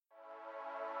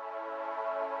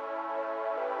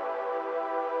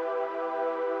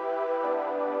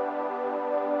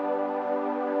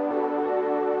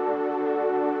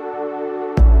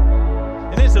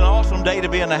awesome day to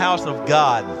be in the house of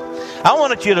God. I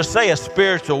wanted you to say a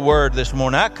spiritual word this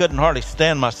morning. I couldn't hardly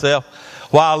stand myself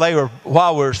while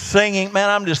we were singing. Man,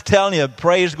 I'm just telling you,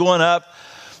 praise going up.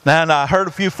 And I heard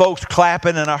a few folks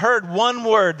clapping, and I heard one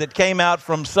word that came out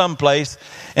from someplace,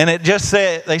 and it just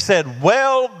said, they said,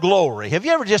 well, glory. Have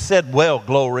you ever just said, well,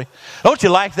 glory? Don't you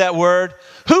like that word?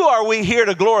 Who are we here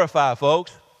to glorify,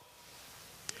 folks?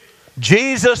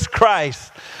 Jesus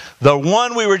Christ, the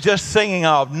one we were just singing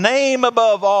of, name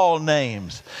above all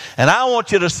names. And I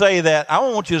want you to say that. I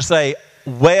want you to say,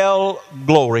 well,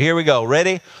 glory. Here we go.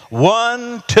 Ready?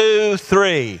 1, 2,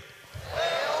 3.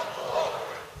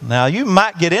 Now, you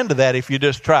might get into that if you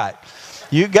just try it.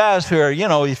 You guys who are,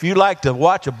 if you like to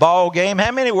watch a ball game,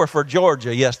 how many were for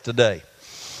Georgia yesterday?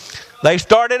 They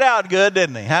started out good,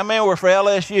 didn't they? How many were for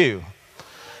LSU?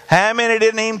 How many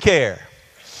didn't even care?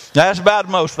 That's about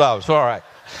most of us. All right.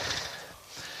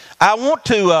 I want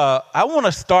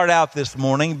to start out this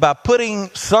morning by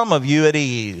putting some of you at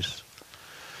ease.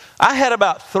 I had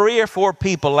about 3 or 4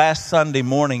 people last Sunday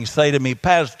morning say to me,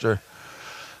 Pastor,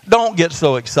 don't get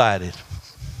so excited.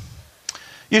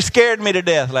 You scared me to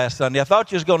death last Sunday. I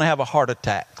thought you was going to have a heart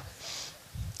attack.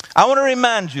 I want to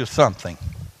remind you of something.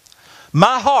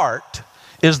 My heart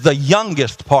is the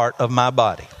youngest part of my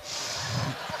body.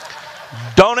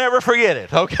 Don't ever forget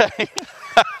it, okay?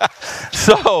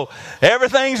 So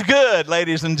everything's good,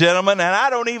 ladies and gentlemen, and I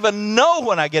don't even know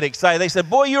when I get excited. They said,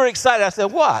 boy, you're excited. I said,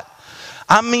 what?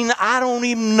 I don't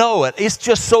even know it. It's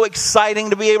just so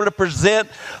exciting to be able to present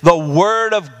the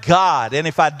Word of God. And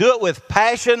if I do it with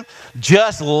passion,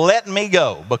 just let me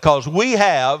go, because we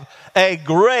have a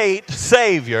great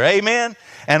Savior. Amen?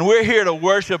 And we're here to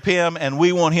worship Him, and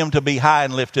we want Him to be high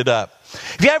and lifted up.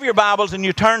 If you have your Bibles and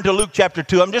you turn to Luke chapter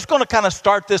 2, I'm just going to kind of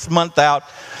start this month out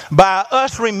by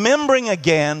us remembering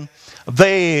again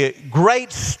the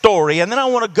great story. And then I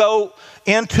want to go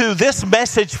into this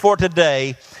message for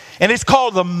today. And it's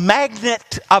called the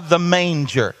Magnet of the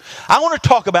Manger. I want to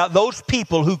talk about those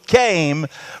people who came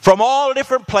from all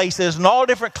different places and all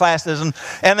different classes.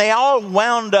 And they all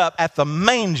wound up at the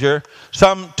manger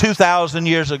some 2,000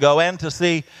 years ago, and to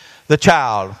see the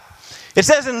child. It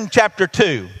says in chapter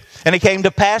 2, and it came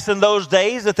to pass in those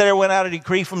days that there went out a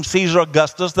decree from Caesar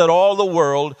Augustus that all the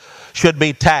world should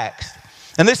be taxed.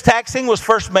 And this taxing was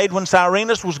first made when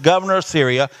Cyrenius was governor of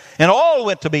Syria, and all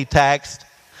went to be taxed.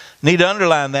 Need to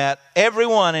underline that.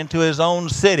 Everyone into his own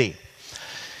city.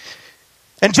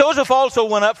 And Joseph also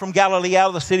went up from Galilee out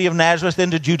of the city of Nazareth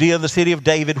into Judea, the city of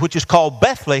David, which is called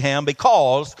Bethlehem,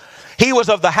 because he was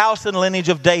of the house and lineage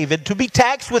of David, to be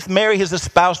taxed with Mary, his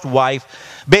espoused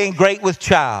wife, being great with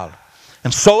child.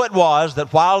 And so it was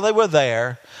that while they were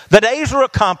there, the days were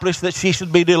accomplished that she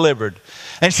should be delivered.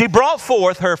 And she brought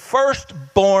forth her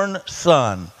firstborn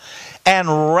son,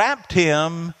 and wrapped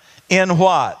him in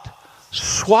what?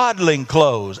 Swaddling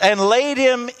clothes, and laid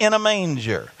him in a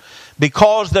manger,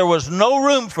 because there was no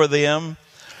room for them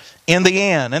in the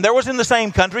inn. And there was in the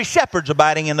same country shepherds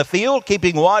abiding in the field,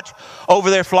 keeping watch over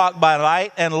their flock by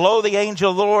night. And lo, the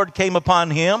angel of the Lord came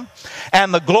upon him,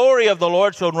 and the glory of the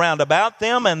Lord shone round about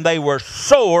them, and they were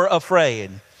sore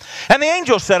afraid. And the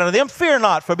angel said unto them, fear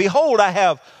not, for behold, I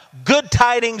have good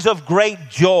tidings of great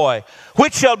joy,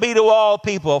 which shall be to all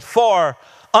people. For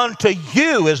unto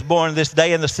you is born this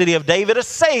day in the city of David a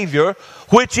Savior,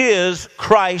 which is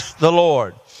Christ the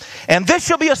Lord. And this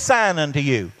shall be a sign unto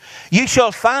you. Ye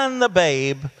shall find the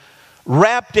babe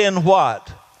wrapped in what?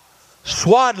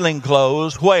 Swaddling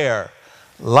clothes. Where?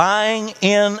 Lying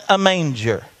in a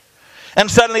manger. And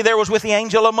suddenly there was with the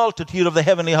angel a multitude of the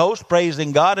heavenly host,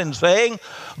 praising God and saying,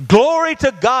 glory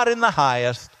to God in the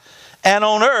highest, and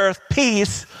on earth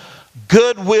peace,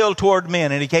 goodwill toward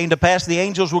men. And it came to pass, the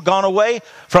angels were gone away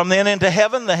from then into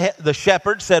heaven. The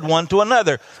shepherds said one to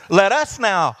another, let us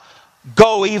now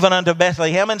go even unto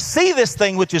Bethlehem, and see this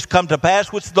thing which is come to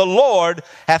pass, which the Lord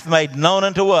hath made known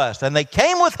unto us. And they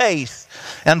came with haste,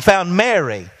 and found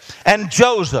Mary and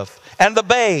Joseph and the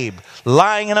babe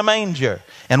lying in a manger.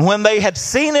 And when they had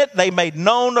seen it, they made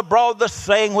known abroad the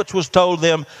saying which was told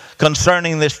them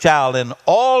concerning this child. And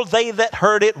all they that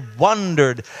heard it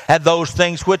wondered at those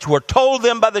things which were told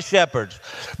them by the shepherds.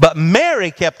 But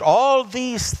Mary kept all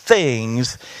these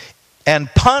things and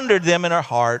pondered them in her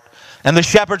heart. And the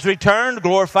shepherds returned,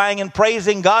 glorifying and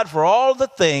praising God for all the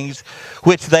things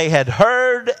which they had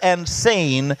heard and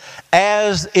seen,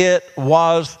 as it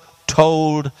was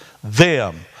told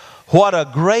them. What a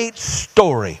great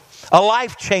story. A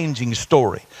life-changing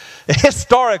story. A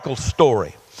historical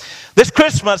story. This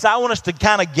Christmas, I want us to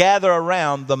kind of gather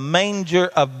around the manger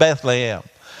of Bethlehem.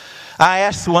 I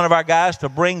asked one of our guys to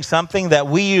bring something that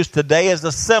we use today as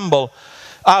a symbol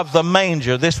of the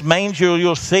manger. This manger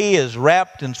you'll see is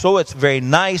wrapped, and so it's very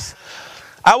nice.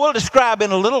 I will describe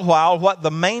in a little while what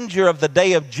the manger of the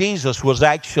day of Jesus was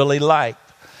actually like,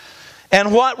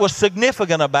 and what was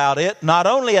significant about it, not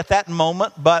only at that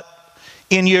moment, but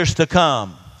in years to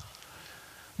come.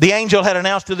 The angel had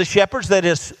announced to the shepherds that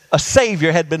a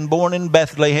Savior had been born in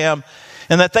Bethlehem,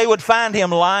 and that they would find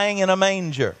him lying in a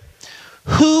manger.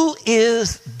 Who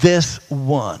is this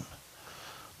one?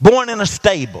 Born in a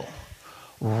stable,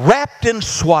 wrapped in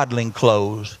swaddling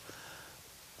clothes,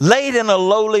 laid in a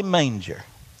lowly manger.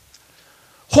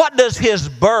 What does his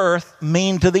birth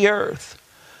mean to the earth?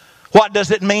 What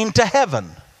does it mean to heaven?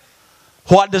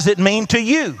 What does it mean to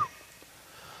you?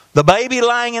 The baby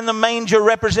lying in the manger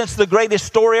represents the greatest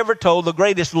story ever told, the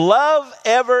greatest love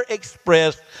ever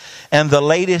expressed, and the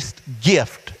latest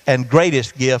gift and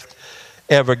greatest gift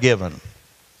ever given.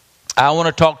 I want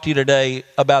to talk to you today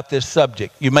about this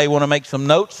subject. You may want to make some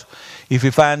notes if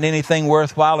you find anything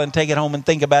worthwhile, and take it home and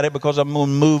think about it, because I'm going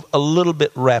to move a little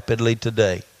bit rapidly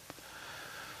today.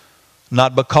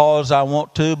 Not because I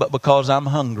want to, but because I'm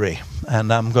hungry.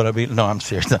 And I'm going to be, no, I'm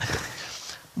serious.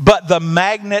 But the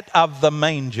magnet of the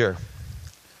manger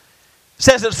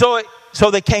says that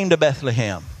so they came to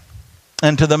Bethlehem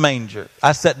and to the manger.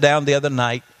 I sat down the other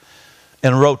night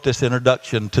and wrote this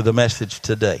introduction to the message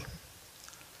today.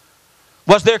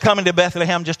 Was their coming to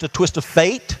Bethlehem just a twist of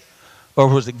fate, or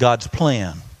was it God's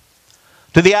plan?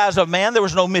 To the eyes of man, there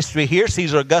was no mystery here.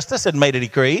 Caesar Augustus had made a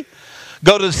decree.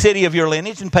 Go to the city of your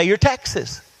lineage and pay your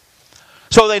taxes.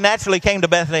 So they naturally came to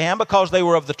Bethlehem because they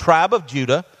were of the tribe of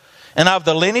Judah and of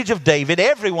the lineage of David.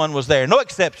 Everyone was there, no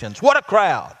exceptions. What a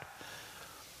crowd.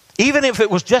 Even if it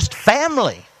was just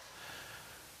family,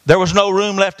 there was no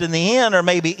room left in the inn, or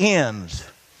maybe inns.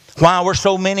 Why were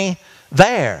so many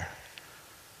there?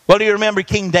 Well, do you remember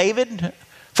King David,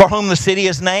 for whom the city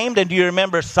is named? And do you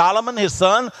remember Solomon, his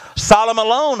son? Solomon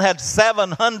alone had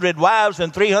 700 wives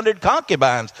and 300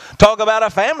 concubines. Talk about a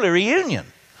family reunion.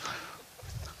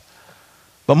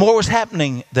 But more was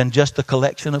happening than just the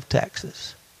collection of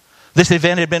taxes. This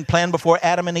event had been planned before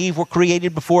Adam and Eve were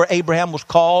created, before Abraham was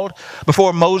called,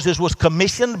 before Moses was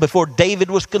commissioned, before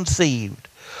David was conceived.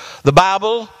 The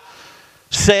Bible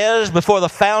says before the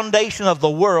foundation of the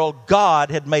world,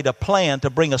 God had made a plan to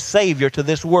bring a Savior to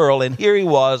this world. And here he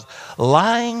was,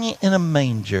 lying in a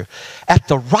manger at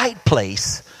the right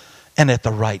place and at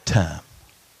the right time.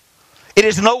 It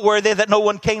is noteworthy that no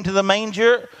one came to the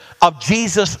manger of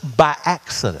Jesus by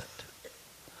accident.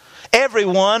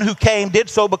 Everyone who came did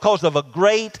so because of a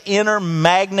great inner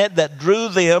magnet that drew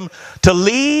them to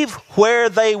leave where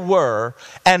they were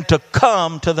and to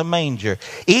come to the manger.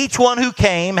 Each one who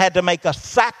came had to make a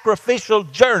sacrificial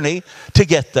journey to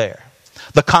get there.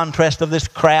 The contrast of this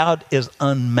crowd is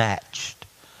unmatched.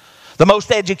 The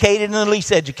most educated and the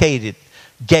least educated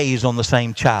gaze on the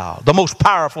same child. The most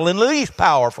powerful and the least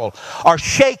powerful are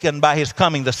shaken by his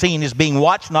coming. The scene is being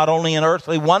watched not only in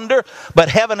earthly wonder, but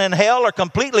heaven and hell are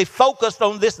completely focused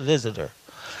on this visitor.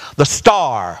 The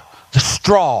star, the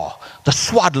straw, the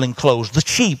swaddling clothes, the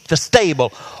sheep, the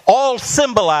stable, all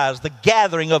symbolize the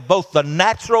gathering of both the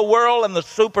natural world and the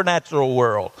supernatural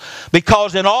world.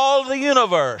 Because in all the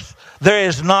universe, there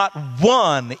is not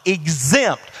one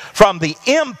exempt from the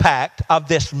impact of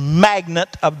this magnet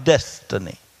of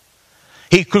destiny.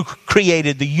 He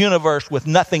created the universe with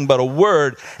nothing but a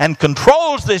word and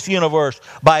controls this universe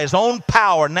by his own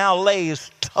power, now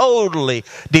lays totally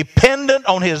dependent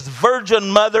on his virgin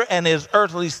mother and his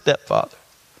earthly stepfather.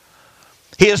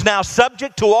 He is now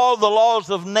subject to all the laws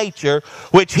of nature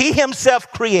which he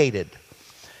himself created,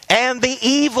 and the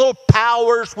evil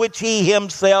powers which he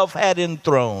himself had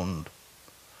enthroned.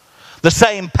 The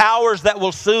same powers that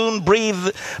will soon bring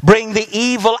the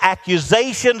evil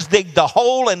accusations, dig the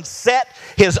hole and set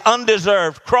his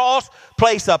undeserved cross,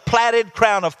 place a plaited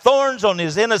crown of thorns on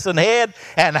his innocent head,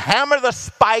 and hammer the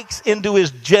spikes into his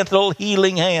gentle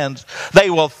healing hands. They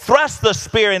will thrust the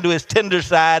spear into his tender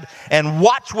side and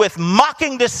watch with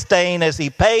mocking disdain as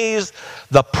he pays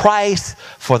the price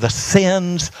for the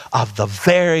sins of the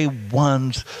very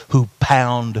ones who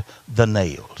pound the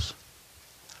nails.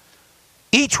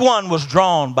 Each one was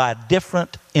drawn by a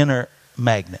different inner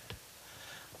magnet,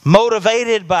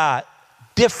 motivated by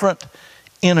different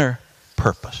inner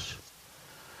purpose.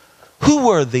 Who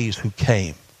were these who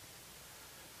came?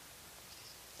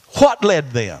 What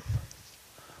led them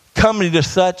coming to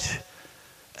such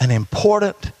an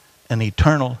important and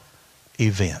eternal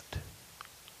event?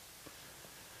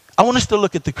 I want us to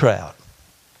look at the crowd.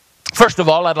 First of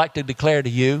all, I'd like to declare to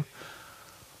you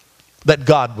that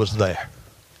God was there.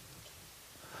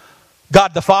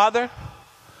 God the Father,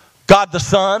 God the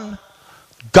Son,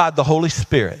 God the Holy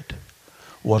Spirit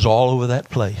was all over that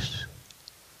place.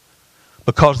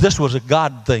 Because this was a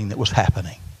God thing that was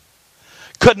happening.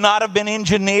 Could not have been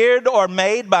engineered or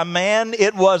made by man.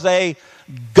 It was a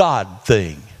God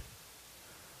thing.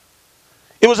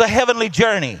 It was a heavenly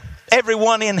journey.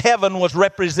 Everyone in heaven was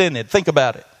represented. Think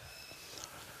about it.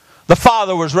 The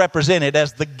Father was represented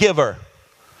as the giver.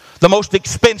 The most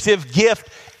expensive gift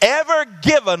ever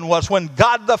given was when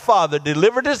God the Father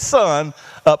delivered His Son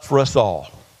up for us all.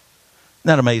 Isn't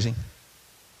that amazing?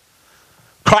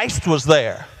 Christ was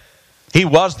there. He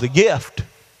was the gift.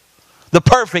 The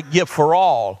perfect gift for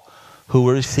all who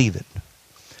will receive it.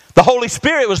 The Holy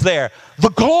Spirit was there. The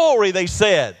glory, they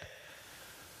said.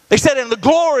 They said, and the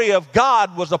glory of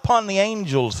God was upon the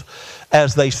angels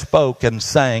as they spoke and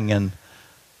sang and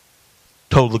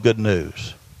told the good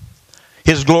news.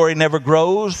 His glory never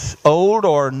grows old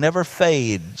or never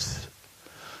fades.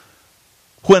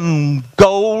 When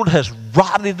gold has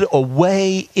rotted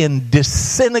away and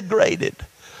disintegrated,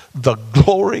 the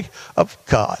glory of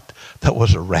God that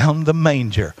was around the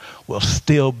manger will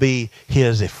still be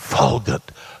His effulgent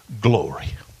glory.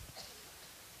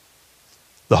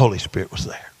 The Holy Spirit was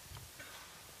there.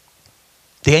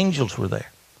 The angels were there.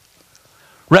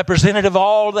 Representative of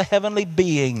all the heavenly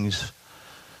beings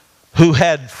who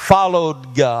had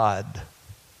followed God.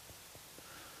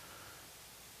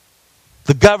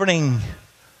 The governing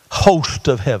host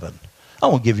of heaven. I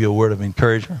want to give you a word of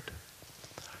encouragement.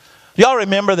 Y'all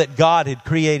remember that God had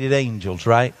created angels,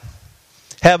 right?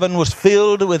 Heaven was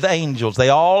filled with angels. They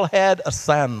all had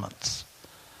assignments.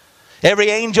 Every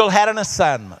angel had an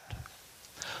assignment.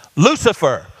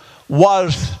 Lucifer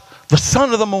was the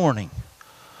son of the morning.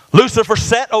 Lucifer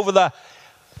sat over the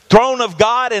throne of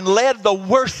God and led the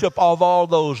worship of all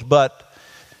those, but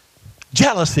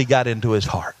jealousy got into his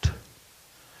heart.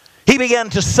 He began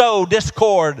to sow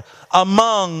discord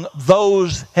among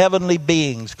those heavenly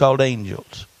beings called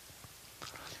angels.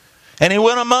 And he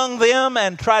went among them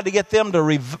and tried to get them to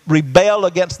rebel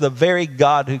against the very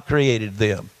God who created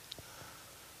them.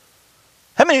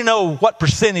 How many know what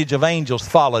percentage of angels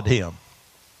followed him?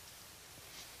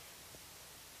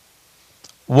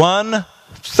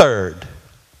 1/3.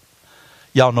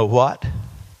 Y'all know what?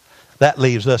 That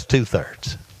leaves us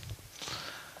 2/3.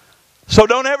 So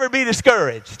don't ever be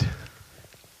discouraged.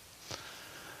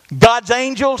 God's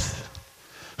angels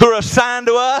who are assigned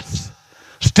to us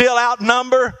still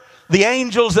outnumber the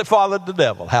angels that followed the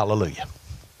devil. Hallelujah.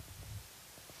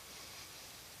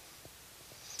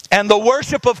 And the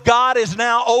worship of God is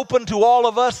now open to all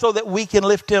of us so that we can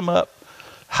lift Him up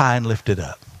high and lift it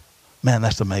up. Man,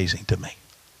 that's amazing to me.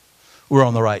 We're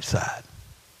on the right side.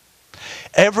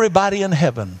 Everybody in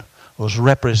heaven was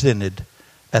represented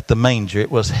at the manger.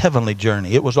 It was a heavenly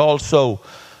journey. It was also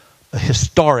a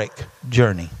historic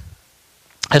journey.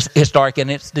 It's historic in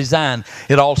its design.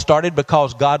 It all started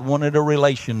because God wanted a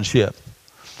relationship.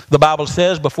 The Bible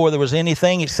says before there was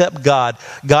anything except God,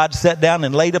 God sat down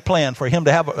and laid a plan for Him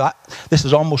to have. This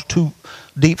is almost too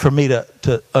deep for me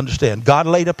to understand. God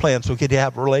laid a plan so He could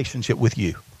have a relationship with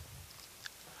you.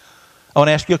 I want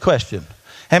to ask you a question.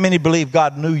 How many believe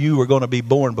God knew you were going to be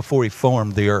born before He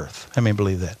formed the earth? How many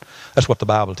believe that? That's what the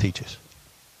Bible teaches.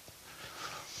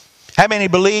 How many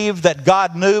believe that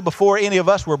God knew before any of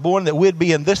us were born that we'd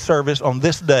be in this service on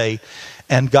this day,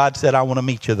 and God said, I want to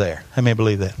meet you there? How many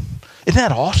believe that? Isn't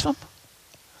that awesome?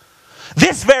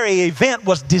 This very event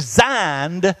was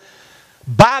designed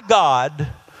by God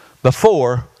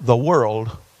before the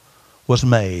world was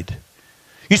made.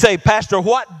 You say, Pastor,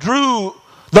 what drew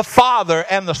the Father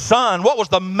and the Son? What was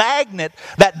the magnet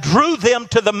that drew them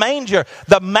to the manger?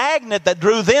 The magnet that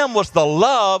drew them was the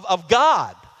love of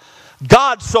God.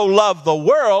 God so loved the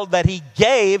world that He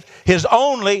gave His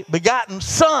only begotten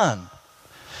Son.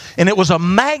 And it was a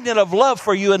magnet of love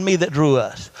for you and me that drew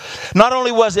us. Not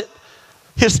only was it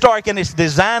historic in its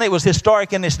design, it was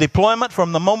historic in its deployment.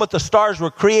 From the moment the stars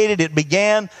were created, it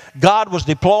began. God was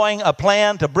deploying a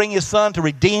plan to bring His Son to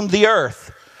redeem the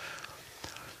earth.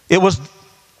 It was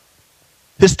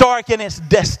historic in its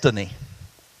destiny.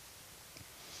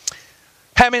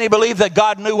 How many believe that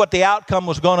God knew what the outcome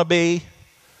was going to be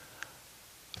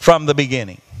from the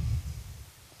beginning?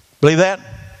 Believe that?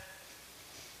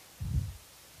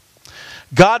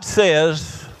 God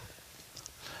says,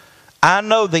 I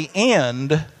know the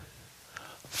end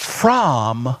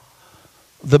from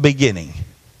the beginning.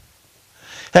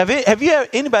 Have you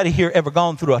anybody here ever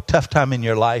gone through a tough time in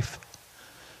your life?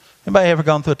 Anybody ever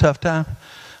gone through a tough time?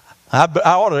 I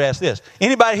ought to ask this.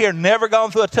 Anybody here never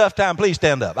gone through a tough time? Please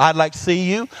stand up. I'd like to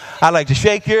see you. I'd like to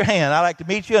shake your hand. I'd like to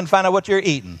meet you and find out what you're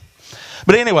eating.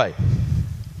 But anyway,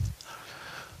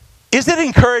 is it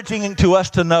encouraging to us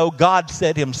to know God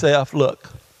said Himself, look,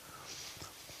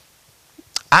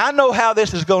 I know how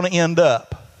this is going to end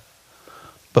up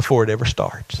before it ever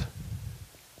starts.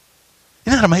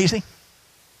 Isn't that amazing?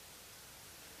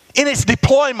 In its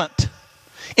deployment,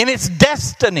 in its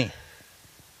destiny.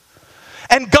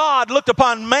 And God looked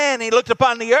upon man, He looked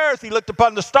upon the earth, He looked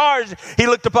upon the stars, He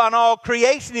looked upon all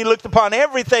creation, He looked upon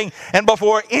everything. And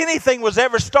before anything was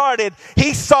ever started,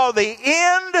 He saw the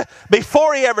end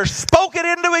before He ever spoke it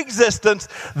into existence.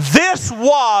 This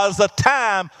was a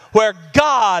time where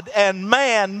God and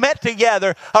man met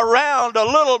together around a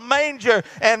little manger.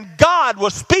 And God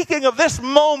was speaking of this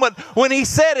moment when He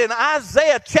said in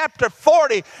Isaiah chapter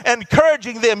 40,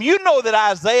 encouraging them. You know that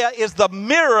Isaiah is the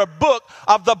mirror book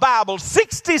of the Bible.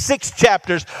 66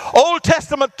 chapters, Old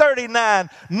Testament 39,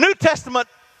 New Testament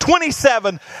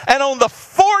 27, and on the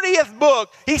 40th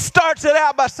book, he starts it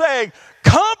out by saying,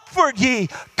 comfort ye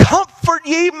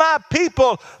my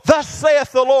people, thus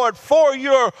saith the Lord, for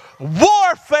your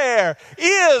warfare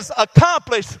is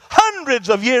accomplished hundreds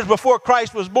of years before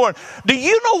Christ was born. Do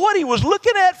you know what he was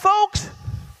looking at, folks?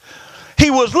 He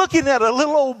was looking at a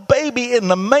little old baby in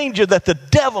the manger that the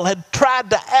devil had tried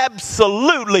to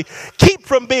absolutely keep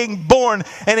from being born.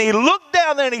 And he looked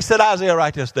down there and he said, Isaiah,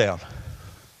 write this down.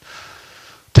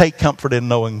 Take comfort in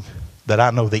knowing that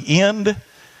I know the end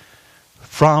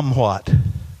from what?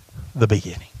 The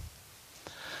beginning.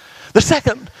 The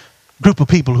second group of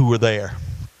people who were there,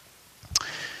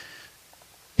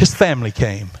 his family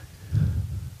came.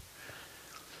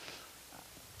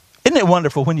 Isn't it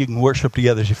wonderful when you can worship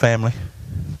together as your family?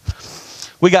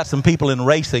 We got some people in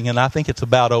racing, and I think it's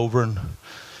about over. And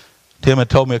Tim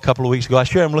had told me a couple of weeks ago,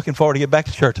 I'm looking forward to get back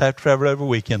to church. I have to travel every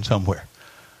weekend somewhere.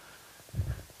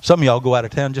 Some of y'all go out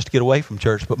of town just to get away from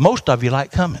church, but most of you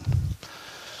like coming.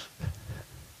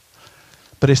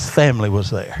 But his family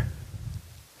was there.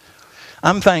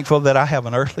 I'm thankful that I have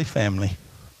an earthly family.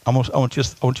 I want you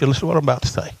to listen to what I'm about to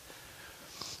say.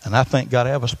 And I thank God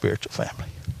I have a spiritual family.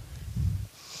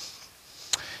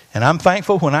 And I'm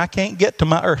thankful when I can't get to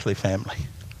my earthly family,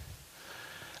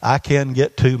 I can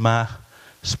get to my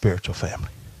spiritual family.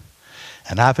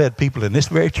 And I've had people in this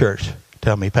very church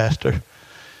tell me, Pastor,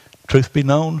 truth be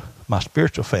known, my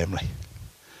spiritual family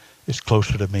is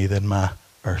closer to me than my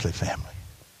earthly family.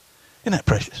 Isn't that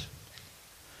precious?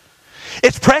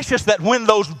 It's precious that when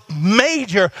those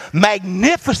major,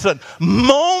 magnificent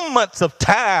moments of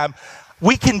time,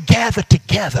 we can gather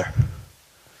together.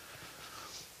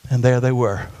 And there they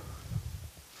were,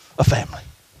 a family.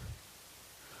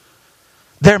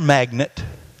 Their magnet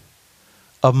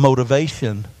of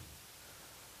motivation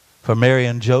for Mary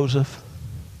and Joseph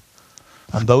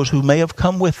and those who may have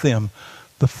come with them,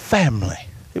 the family,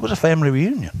 it was a family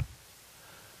reunion,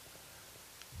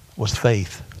 was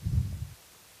faith.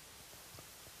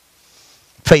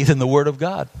 Faith in the Word of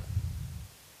God.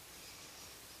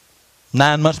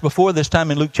 9 months before this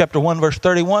time in Luke chapter 1 verse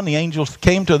 31, the angels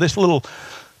came to this little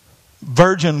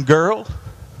virgin girl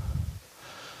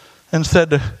and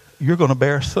said, you're going to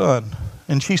bear a son.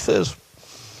 And she says,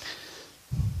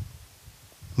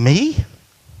 me?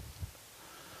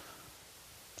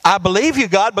 I believe you,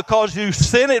 God, because you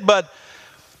sent it, but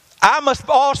I must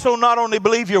also not only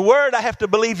believe your word, I have to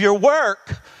believe your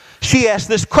work. She asked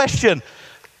this question,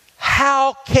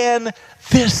 how can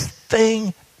this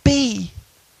thing be?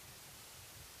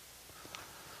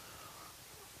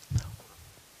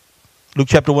 Luke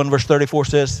chapter 1 verse 34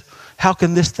 says, how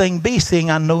can this thing be, seeing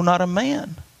I know not a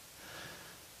man?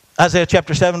 Isaiah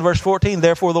chapter 7 verse 14,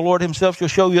 therefore the Lord himself shall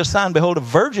show you a sign. Behold, a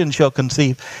virgin shall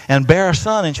conceive and bear a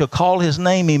son and shall call his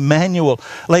name Emmanuel.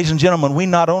 Ladies and gentlemen, we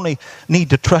not only need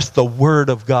to trust the word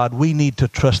of God, we need to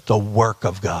trust the work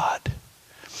of God.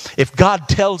 If God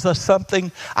tells us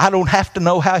something, I don't have to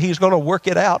know how he's going to work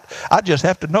it out. I just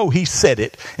have to know he said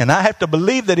it. And I have to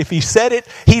believe that if he said it,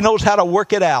 he knows how to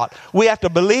work it out. We have to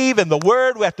believe in the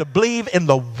word. We have to believe in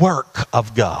the work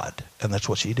of God. And that's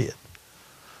what she did.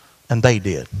 And they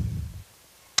did.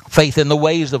 Faith in the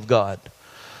ways of God.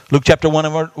 Luke chapter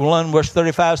 1 verse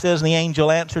 35 says, and the angel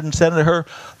answered and said unto her,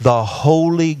 the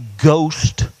Holy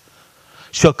Ghost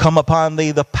shall come upon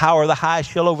thee, the power of the high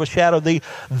shall overshadow thee.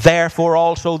 Therefore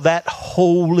also that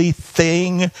holy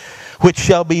thing which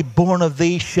shall be born of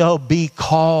thee shall be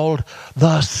called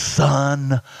the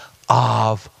Son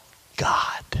of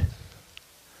God.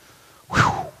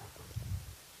 Whew.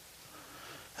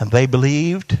 And they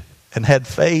believed and had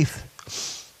faith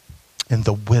in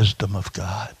the wisdom of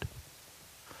God.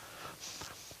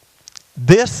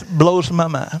 This blows my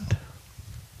mind.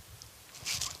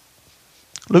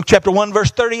 Luke chapter 1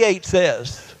 verse 38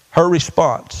 says, her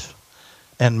response,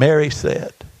 and Mary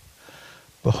said,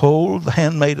 behold the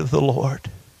handmaid of the Lord.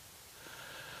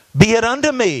 Be it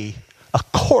unto me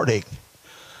according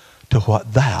to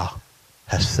what thou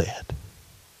hast said.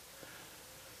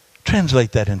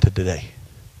 Translate that into today.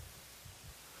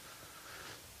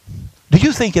 Do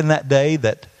you think in that day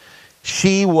that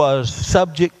she was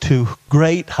subject to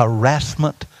great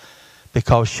harassment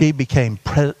because she became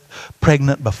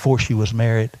pregnant before she was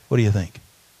married? What do you think?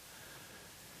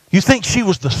 You think she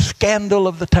was the scandal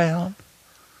of the town?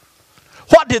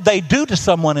 What did they do to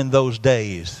someone in those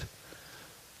days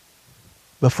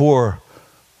before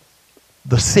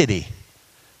the city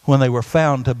when they were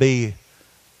found to be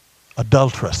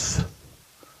adulterous?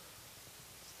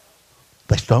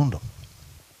 They stoned them.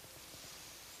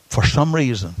 For some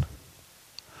reason,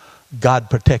 God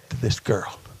protected this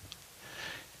girl.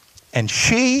 And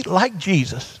she, like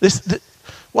Jesus,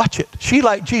 watch it. She,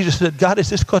 like Jesus, said, God, is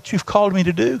this what you've called me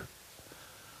to do?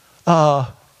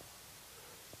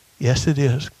 Yes, it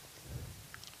is.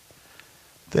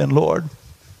 Then, Lord,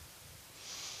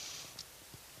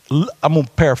 I'm going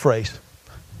to paraphrase.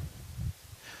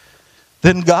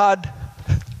 Then, God,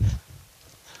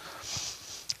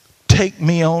 take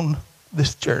me on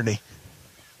this journey.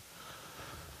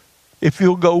 If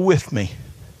you'll go with me,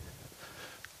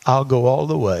 I'll go all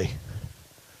the way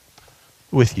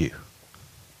with you.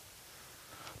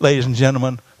 Ladies and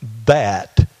gentlemen,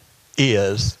 that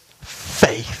is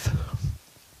faith.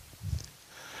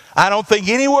 I don't think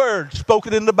any word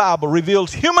spoken in the Bible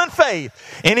reveals human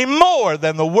faith any more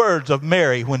than the words of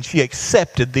Mary when she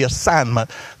accepted the assignment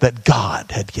that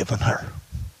God had given her.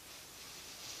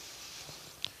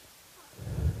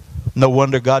 No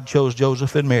wonder God chose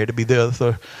Joseph and Mary to be their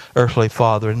earthly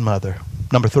father and mother.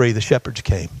 Number 3, the shepherds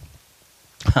came.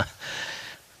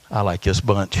 I like this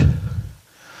bunch.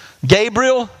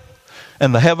 Gabriel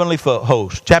and the heavenly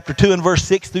host. Chapter 2 and verse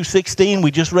 6 through 16.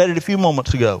 We just read it a few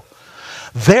moments ago.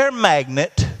 Their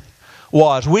magnet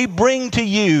was, we bring to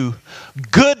you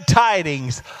good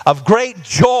tidings of great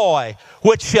joy,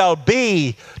 which shall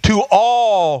be to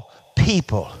all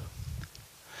people.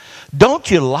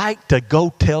 Don't you like to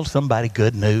go tell somebody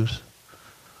good news?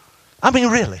 I mean,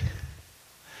 really.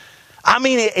 I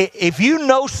mean, if you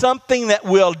know something that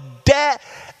will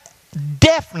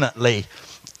definitely,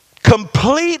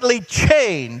 completely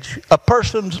change a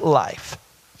person's life,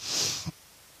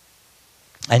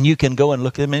 and you can go and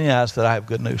look them in the eyes and say, I have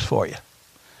good news for you.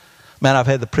 Man, I've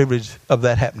had the privilege of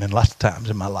that happening lots of times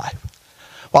in my life.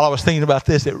 While I was thinking about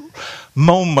this,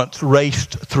 moments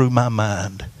raced through my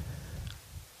mind.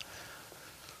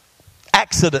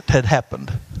 Accident had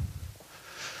happened.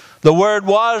 The word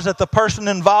was that the person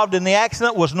involved in the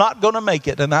accident was not going to make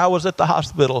it, and I was at the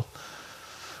hospital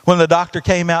when the doctor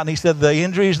came out and he said the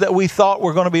injuries that we thought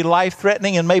were going to be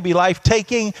life-threatening and maybe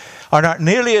life-taking are not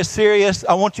nearly as serious.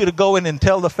 I want you to go in and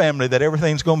tell the family that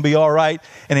everything's going to be all right,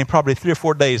 and in probably 3 or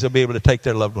 4 days they'll be able to take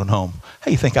their loved one home. How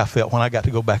do you think I felt when I got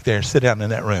to go back there and sit down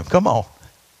in that room? Come on.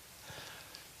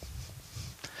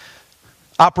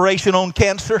 Operation on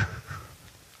cancer.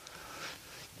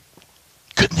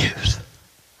 Good news.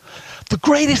 The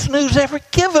greatest news ever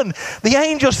given. The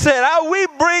angel said, we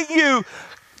bring you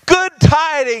good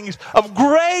tidings of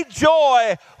great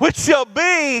joy, which shall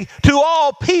be to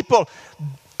all people.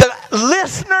 The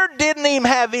listener didn't even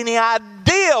have any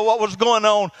idea what was going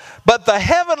on, but the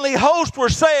heavenly host were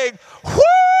saying, whoo!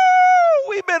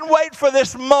 We've been waiting for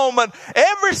this moment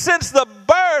ever since the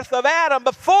birth of Adam.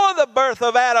 Before the birth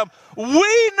of Adam, we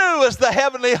knew as the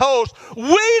heavenly host, we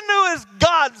knew as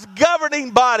God's governing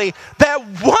body that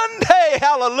one day,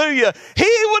 hallelujah,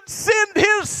 He would send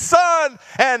His Son,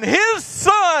 and His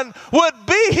Son would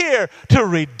be here to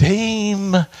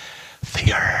redeem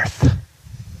the earth.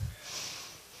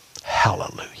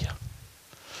 Hallelujah.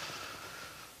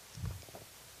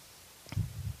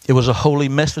 It was a holy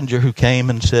messenger who came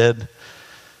and said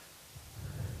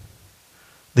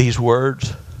these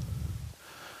words.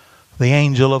 The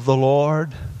angel of the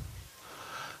Lord.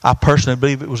 I personally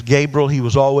believe it was Gabriel. He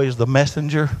was always the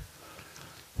messenger.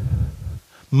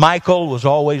 Michael was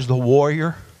always the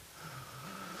warrior.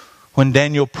 When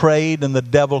Daniel prayed and the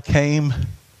devil came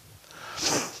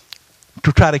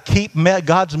to try to keep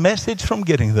God's message from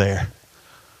getting there,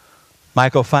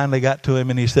 Michael finally got to him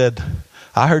and he said,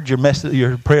 I heard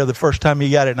your prayer the first time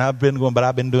you got it, and I've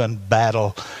been doing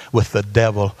battle with the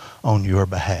devil on your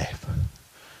behalf.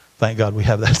 Thank God we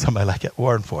have somebody like that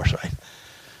warring for us, right?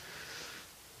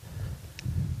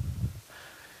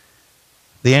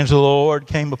 The angel of the Lord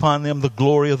came upon them. The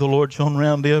glory of the Lord shone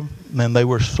around them, and they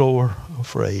were sore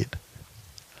afraid.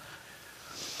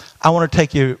 I want to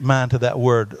take your mind to that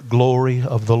word, glory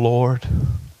of the Lord.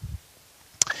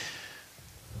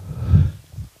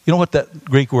 You know what that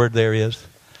Greek word there is?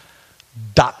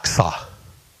 Doxa.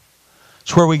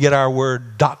 It's where we get our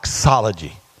word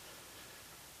doxology.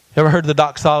 Ever heard the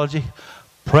doxology?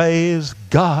 Praise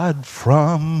God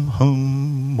from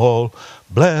whom all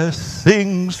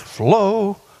blessings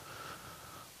flow.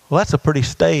 Well, that's a pretty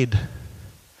staid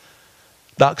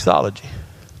doxology.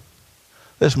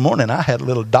 This morning I had a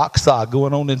little doxa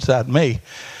going on inside me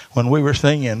when we were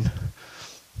singing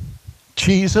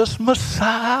Jesus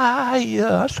Messiah.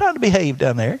 I was trying to behave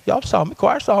down there. Y'all saw me.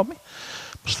 Choir saw me.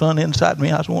 Son inside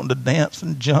me, I was wanting to dance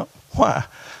and jump. Why?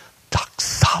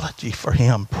 Doxology for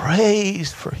him.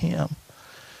 Praise for him.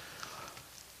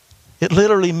 It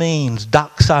literally means,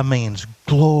 doxa means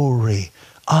glory,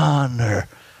 honor,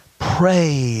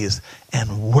 praise,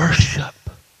 and worship.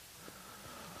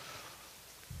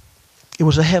 It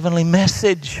was a heavenly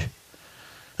message.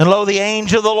 And lo, the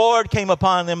angel of the Lord came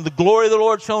upon them. The glory of the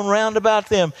Lord shone round about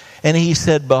them. And he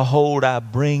said, behold, I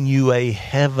bring you a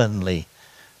heavenly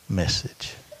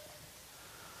message.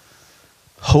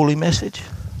 Holy message,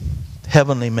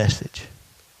 heavenly message.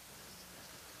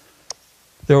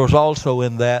 There was also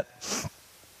in that,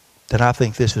 and I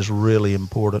think this is really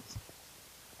important.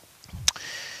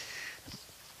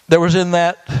 There was in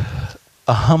that,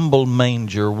 a humble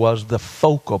manger was the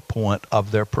focal point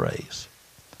of their praise,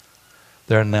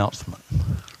 their announcement.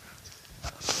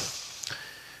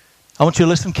 I want you to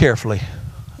listen carefully.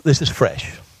 This is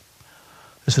fresh.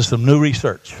 This is some new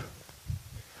research.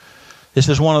 This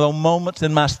is one of those moments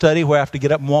in my study where I have to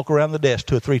get up and walk around the desk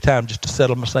 2 or 3 times just to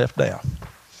settle myself down.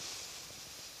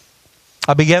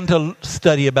 I began to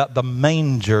study about the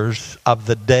mangers of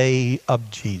the day of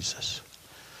Jesus.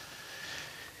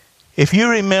 If you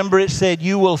remember, it said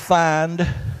you will find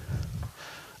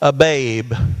a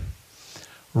babe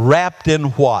wrapped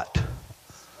in what?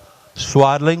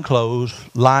 Swaddling clothes,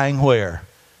 lying where?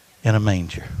 In a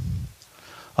manger.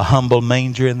 A humble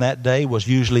manger in that day was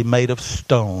usually made of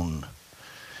stone.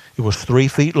 It was 3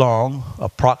 feet long,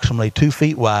 approximately 2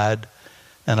 feet wide,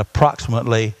 and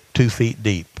approximately 2 feet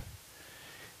deep.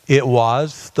 It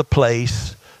was the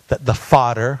place that the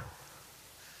fodder,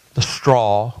 the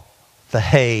straw, the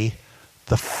hay,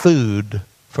 the food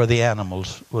for the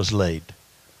animals was laid.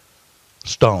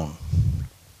 Stone.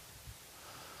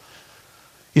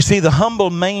 You see, the humble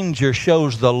manger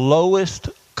shows the lowest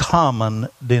common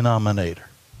denominator.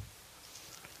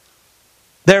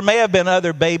 There may have been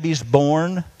other babies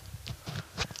born,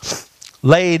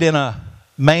 laid in a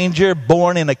manger,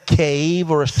 born in a cave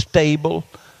or a stable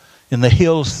in the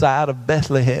hillside of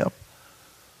Bethlehem.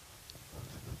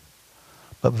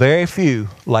 But very few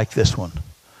like this one.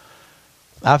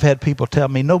 I've had people tell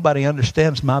me, nobody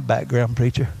understands my background,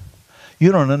 preacher.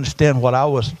 You don't understand what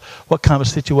kind of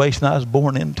situation I was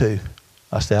born into.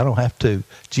 I say, I don't have to.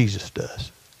 Jesus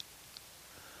does.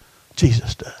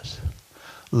 Jesus does.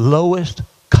 Lowest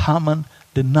common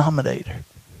denominator.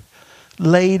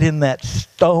 Laid in that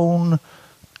stone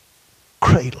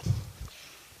cradle,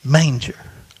 manger.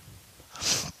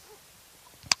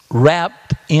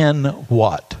 Wrapped in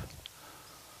what?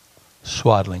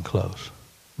 Swaddling clothes.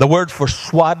 The word for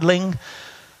swaddling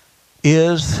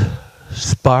is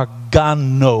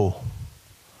spargano.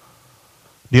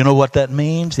 Do you know what that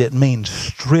means? It means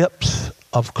strips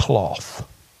of cloth.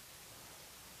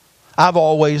 I've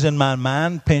always in my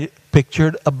mind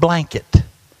pictured a blanket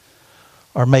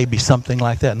or maybe something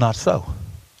like that. Not so.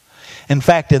 In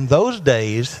fact, in those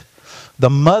days, the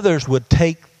mothers would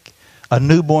take a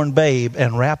newborn babe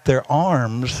and wrap their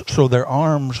arms so their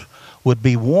arms would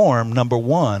be warm, number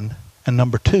one, and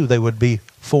number two, they would be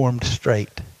formed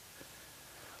straight.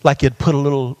 Like you'd put a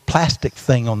little plastic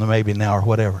thing on them maybe now or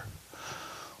whatever.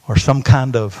 Or some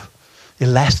kind of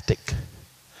elastic.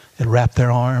 They'd wrap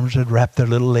their arms, they'd wrap their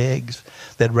little legs,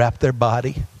 they'd wrap their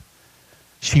body.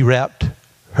 She wrapped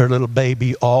her little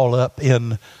baby all up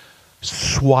in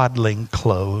swaddling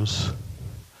clothes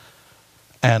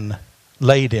and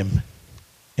laid him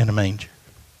in a manger.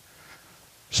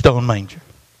 Stone manger.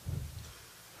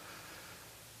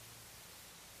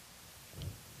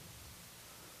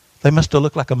 They must have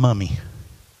looked like a mummy.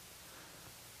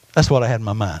 That's what I had in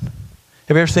my mind.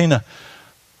 Have you ever seen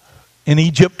in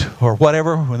Egypt or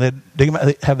whatever, when they dig them out,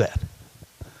 they have that?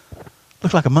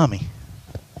 Looks like a mummy.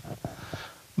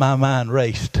 My mind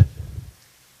raced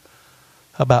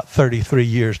about 33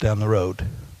 years down the road.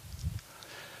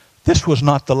 This was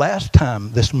not the last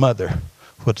time this mother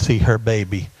would see her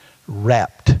baby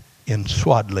wrapped in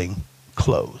swaddling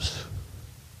clothes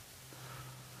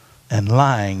and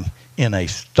lying in a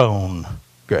stone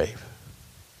grave.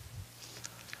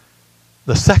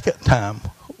 The second time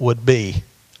would be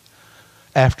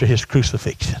after his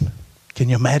crucifixion. Can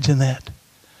you imagine that?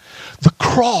 The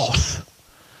cross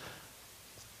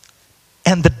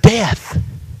and the death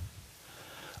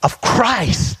of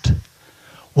Christ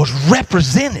was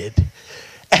represented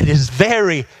at his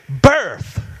very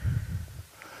birth.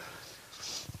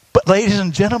 But ladies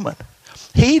and gentlemen,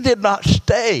 he did not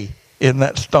stay in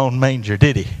that stone manger,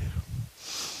 did he?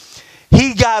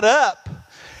 He got up.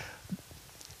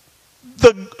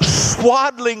 The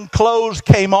swaddling clothes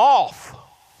came off.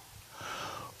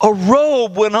 A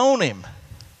robe went on him.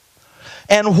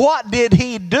 And what did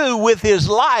he do with his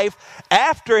life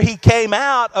after he came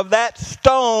out of that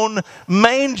stone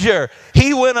manger?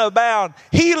 He went about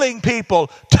healing people,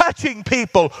 touching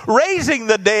people, raising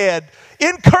the dead,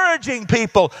 encouraging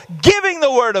people, giving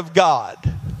the word of God.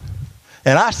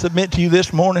 And I submit to you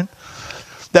this morning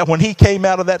that when he came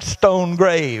out of that stone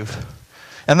grave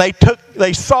and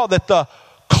they saw that the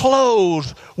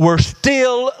clothes were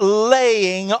still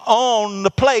laying on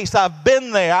the place. I've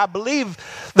been there. I believe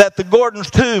that the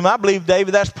Gordon's tomb, I believe,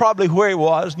 David, that's probably where it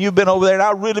was. And you've been over there, and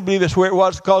I really believe it's where it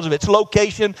was because of its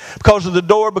location, because of the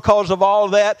door, because of all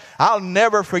that. I'll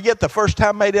never forget the first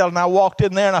time Maydell and I walked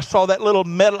in there, and I saw that little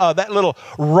metal, that little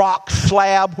rock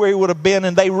slab where he would have been,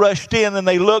 and they rushed in and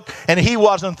they looked, and he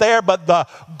wasn't there, but the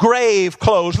grave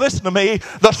clothes, listen to me,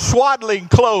 the swaddling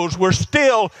clothes were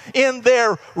still in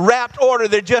their wrapped order.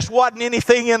 There just wasn't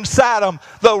anything inside them.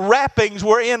 The wrappings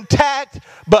were intact,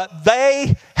 but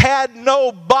they had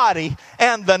no body,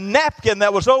 and the napkin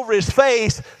that was over his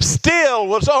face still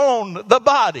was on the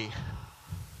body.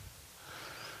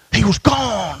 He was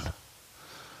gone.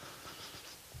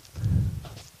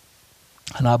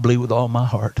 And I believe with all my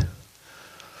heart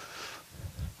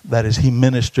that as he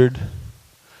ministered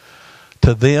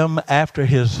to them after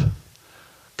his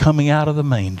coming out of the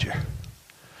manger,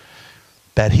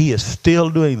 that he is still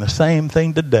doing the same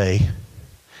thing today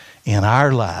in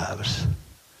our lives.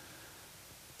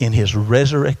 In his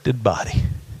resurrected body,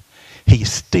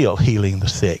 he's still healing the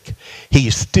sick.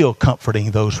 He's still comforting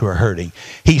those who are hurting.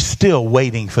 He's still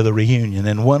waiting for the reunion.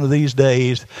 And one of these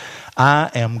days,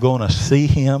 I am going to see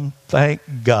him, thank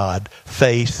God,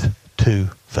 face to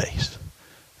face.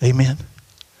 Amen.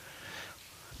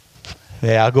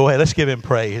 Yeah, I'll go ahead. Let's give him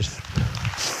praise.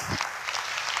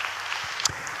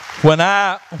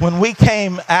 When we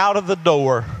came out of the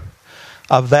door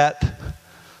of that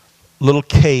little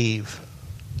cave,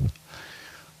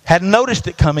 hadn't noticed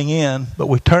it coming in, but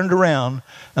we turned around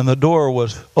and the door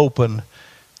was open,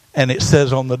 and it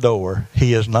says on the door,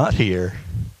 he is not here.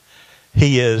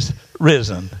 He is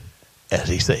risen, as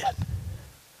he said.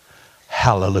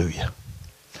 Hallelujah.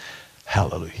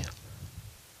 Hallelujah.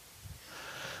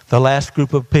 The last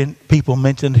group of people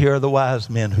mentioned here are the wise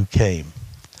men who came.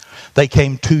 They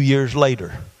came 2 years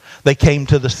later. They came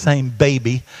to the same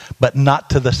baby, but not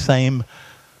to the same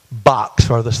box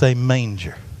or the same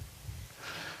manger.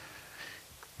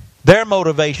 Their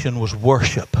motivation was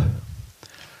worship.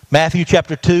 Matthew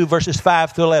chapter 2, verses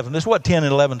 5 through 11. This is what 10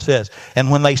 and 11 says. And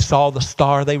when they saw the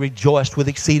star, they rejoiced with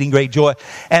exceeding great joy.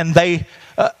 And they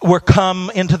were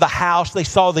come into the house. They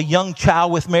saw the young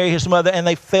child with Mary, his mother, and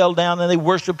they fell down and they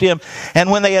worshiped him. And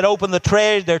when they had opened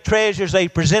their treasures, they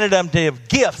presented them to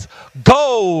gifts,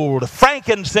 gold,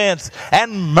 frankincense,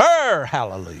 and myrrh.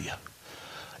 Hallelujah.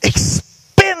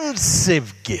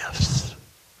 Expensive gifts.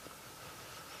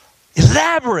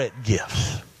 Elaborate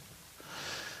gifts.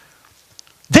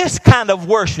 This kind of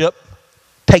worship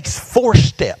takes 4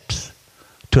 steps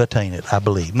to attain it, I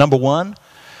believe. Number 1,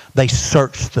 they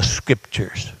searched the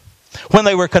scriptures. When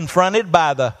they were confronted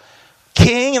by the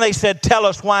king and they said, tell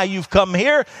us why you've come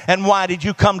here and why did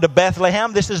you come to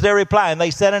Bethlehem? This is their reply. And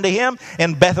they said unto him,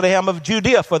 in Bethlehem of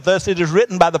Judea, for thus it is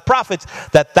written by the prophets,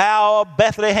 that thou,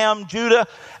 Bethlehem, Judah,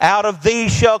 out of thee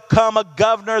shall come a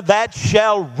governor that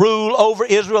shall rule over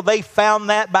Israel. They found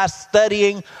that by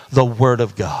studying the Word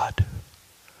of God.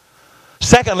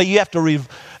 Secondly, you have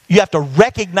to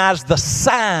recognize the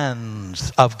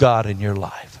signs of God in your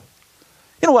life.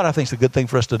 You know what I think is a good thing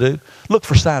for us to do? Look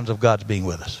for signs of God's being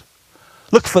with us.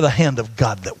 Look for the hand of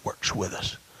God that works with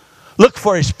us. Look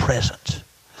for His presence.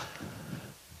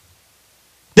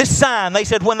 This sign, they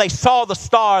said when they saw the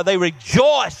star, they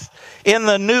rejoiced in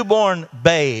the newborn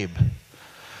babe.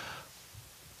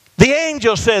 The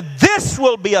angel said, this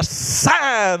will be a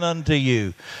sign unto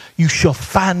you. You shall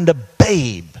find a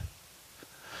babe.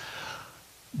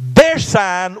 Their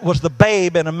sign was the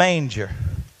babe in a manger.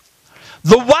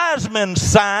 The wise men's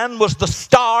sign was the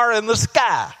star in the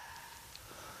sky.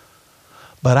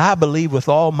 But I believe with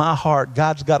all my heart,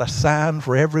 God's got a sign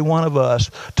for every one of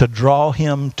us to draw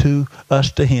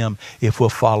us to Him if we'll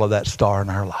follow that star in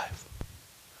our life.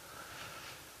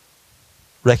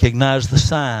 Recognize the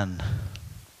sign.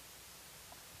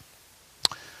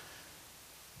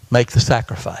 Make the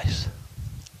sacrifice.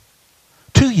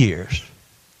 2 years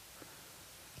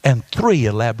and 3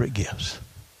 elaborate gifts.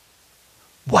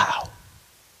 Wow.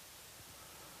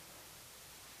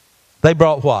 They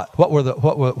brought what? What were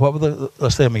the,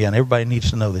 let's say them again. Everybody needs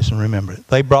to know this and remember it.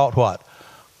 They brought what?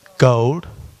 Gold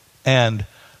and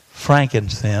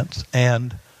frankincense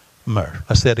and myrrh.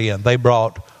 I said again. They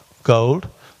brought gold,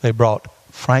 they brought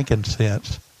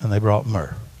frankincense, and they brought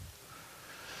myrrh.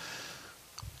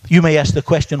 You may ask the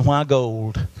question, why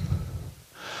gold?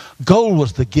 Gold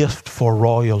was the gift for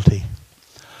royalty.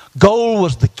 Gold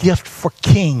was the gift for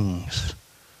kings.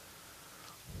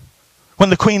 When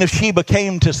the Queen of Sheba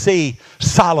came to see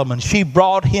Solomon, she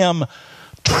brought him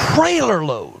trailer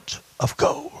loads of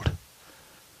gold.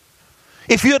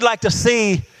 If you'd like to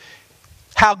see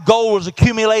how gold was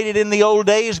accumulated in the old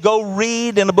days, go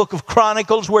read in the book of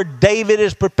Chronicles where David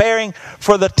is preparing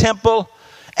for the temple,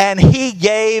 and he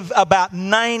gave about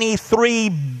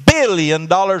 $93 billion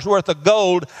worth of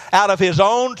gold out of his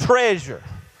own treasure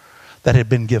that had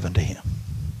been given to him.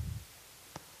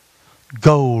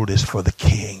 Gold is for the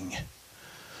king.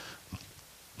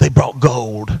 They brought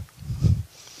gold.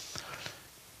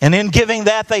 And in giving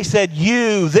that, they said,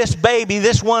 you, this baby,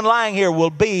 this one lying here,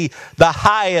 will be the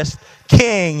highest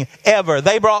king ever.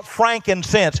 They brought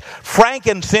frankincense.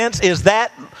 Frankincense is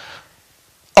that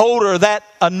odor, that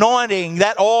anointing,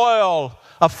 that oil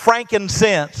of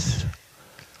frankincense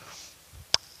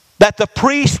that the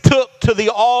priest took to the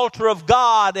altar of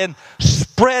God and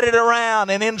spread it around.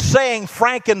 And in saying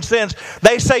frankincense,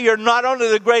 they say you're not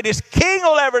only the greatest king who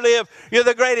will ever live, you're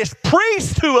the greatest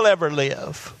priest who will ever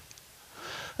live.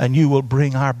 And you will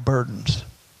bring our burdens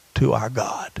to our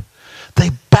God. They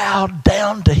bowed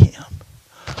down to him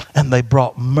and they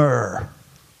brought myrrh.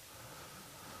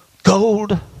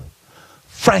 Gold,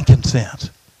 frankincense.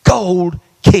 Gold,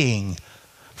 king.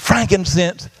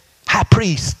 Frankincense, high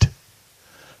priest.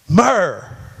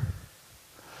 Myrrh.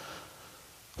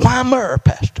 Why myrrh,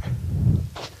 Pastor?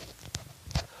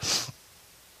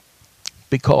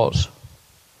 Because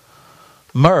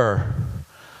myrrh,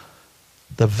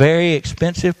 the very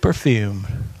expensive perfume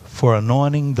for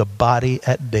anointing the body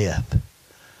at death.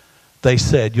 They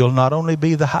said, you'll not only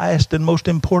be the highest and most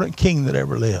important king that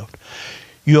ever lived,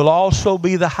 you'll also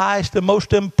be the highest and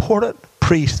most important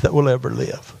priest that will ever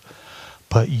live.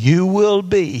 But you will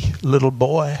be, little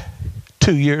boy,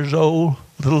 2 years old,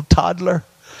 little toddler.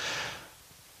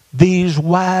 These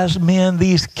wise men,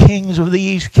 these kings of the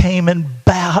East came and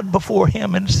bowed before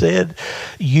him and said,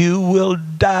 you will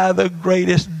die the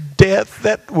greatest death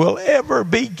that will ever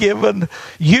be given.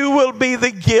 You will be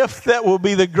the gift that will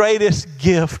be the greatest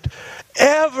gift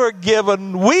ever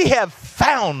given. We have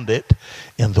found it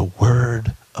in the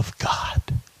Word of God.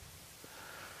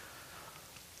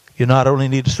 You not only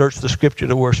need to search the Scripture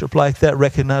to worship like that,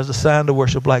 recognize the sign to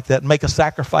worship like that, make a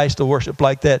sacrifice to worship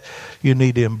like that. You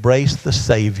need to embrace the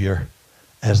Savior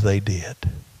as they did.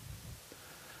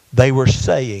 They were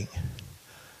saying,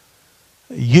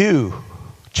 you,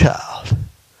 child,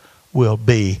 will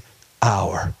be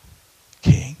our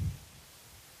king.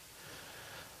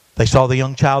 They saw the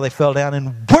young child, they fell down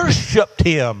and worshiped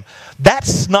him.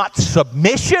 That's not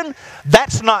submission.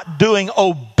 That's not doing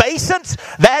obeisance.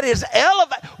 That is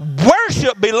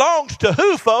worship belongs to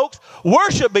who, folks?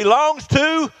 Worship belongs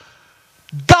to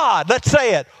God. Let's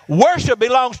say it. Worship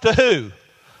belongs to who?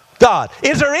 God.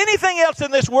 Is there anything else in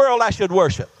this world I should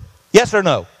worship? Yes or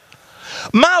no?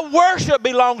 My worship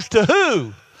belongs to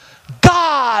who?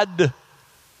 God.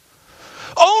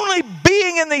 Only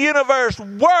being in the universe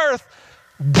worth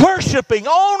worshiping,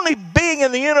 only being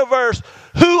in the universe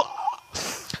who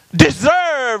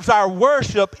deserves our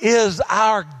worship is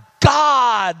our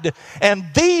God. And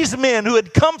these men who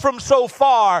had come from so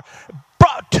far,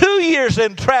 brought 2 years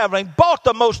in traveling, bought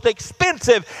the most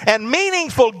expensive and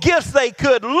meaningful gifts they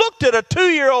could, looked at a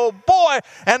 2-year-old boy,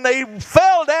 and they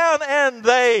fell down and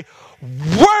they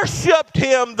worshiped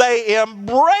him. They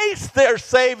embraced their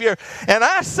Savior. And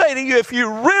I say to you, if you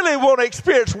really want to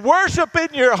experience worship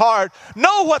in your heart,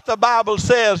 know what the Bible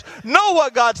says, know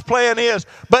what God's plan is,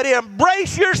 but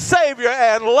embrace your Savior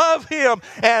and love him.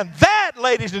 And that,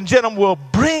 ladies and gentlemen, will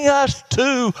bring us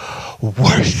to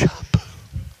worship.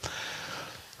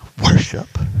 Worship.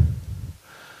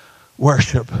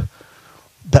 Worship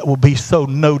that will be so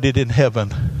noted in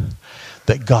heaven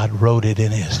that God wrote it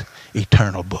in his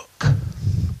eternal book.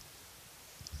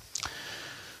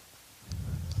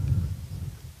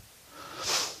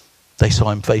 They saw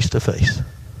him face to face.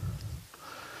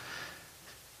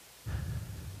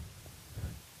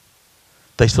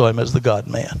 They saw him as the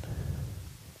God-man.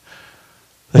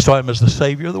 They saw him as the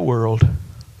Savior of the world.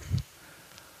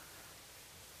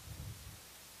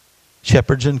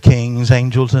 Shepherds and kings,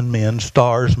 angels and men,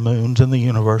 stars, moons, and the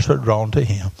universe are drawn to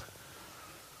him.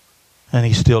 And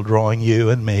he's still drawing you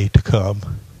and me to come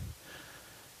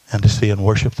and to see and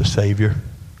worship the Savior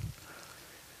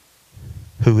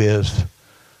who is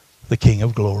the King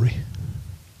of glory.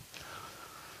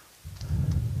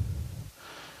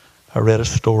 I read a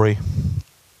story.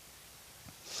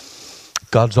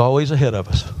 God's always ahead of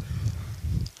us.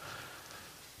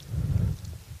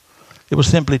 It was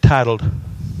simply titled,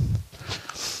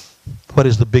 "What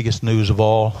is the biggest news of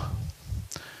all?"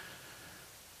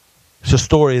 It's a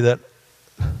story that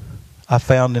I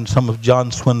found in some of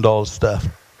John Swindoll's stuff.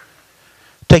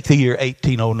 Take the year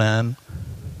 1809.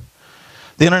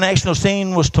 The international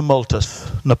scene was tumultuous.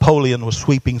 Napoleon was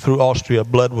sweeping through Austria.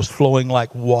 Blood was flowing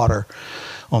like water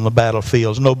on the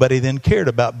battlefields. Nobody then cared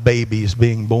about babies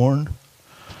being born.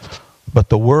 But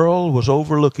the world was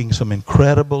overlooking some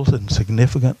incredible and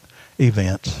significant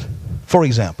events. For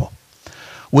example,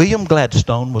 William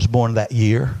Gladstone was born that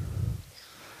year.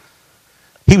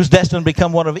 He was destined to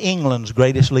become one of England's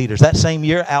greatest leaders. That same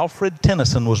year, Alfred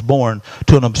Tennyson was born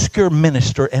to an obscure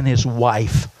minister and his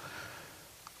wife.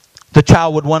 The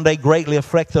child would one day greatly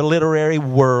affect the literary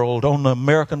world. On the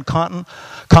American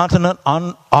continent,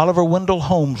 Oliver Wendell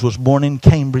Holmes was born in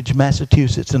Cambridge,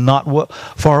 Massachusetts, and not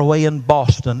far away in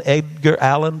Boston, Edgar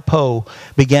Allan Poe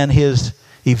began his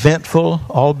eventful,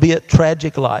 albeit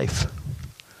tragic life.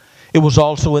 It was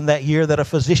also in that year that a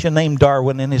physician named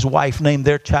Darwin and his wife named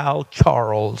their child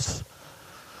Charles.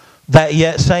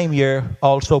 That same year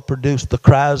also produced the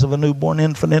cries of a newborn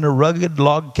infant in a rugged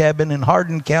log cabin in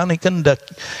Hardin County,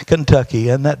 Kentucky,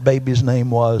 and that baby's name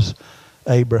was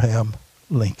Abraham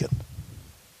Lincoln.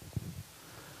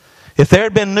 If there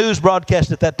had been news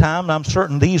broadcast at that time, I'm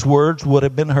certain these words would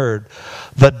have been heard.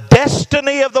 The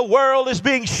destiny of the world is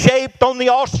being shaped on the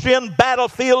Austrian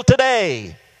battlefield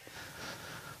today.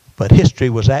 But history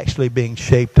was actually being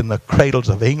shaped in the cradles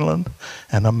of England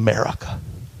and America.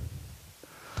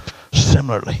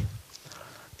 Similarly,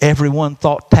 everyone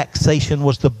thought taxation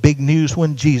was the big news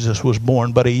when Jesus was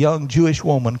born, but a young Jewish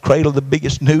woman cradled the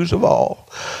biggest news of all,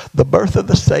 the birth of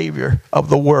the Savior of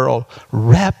the world,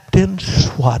 wrapped in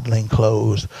swaddling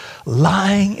clothes,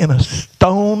 lying in a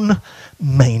stone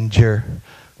manger,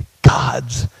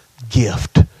 God's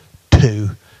gift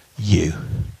to you.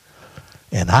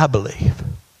 And I believe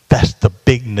that's the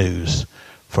big news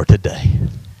for today.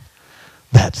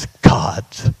 That's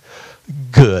God's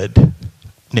good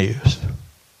news.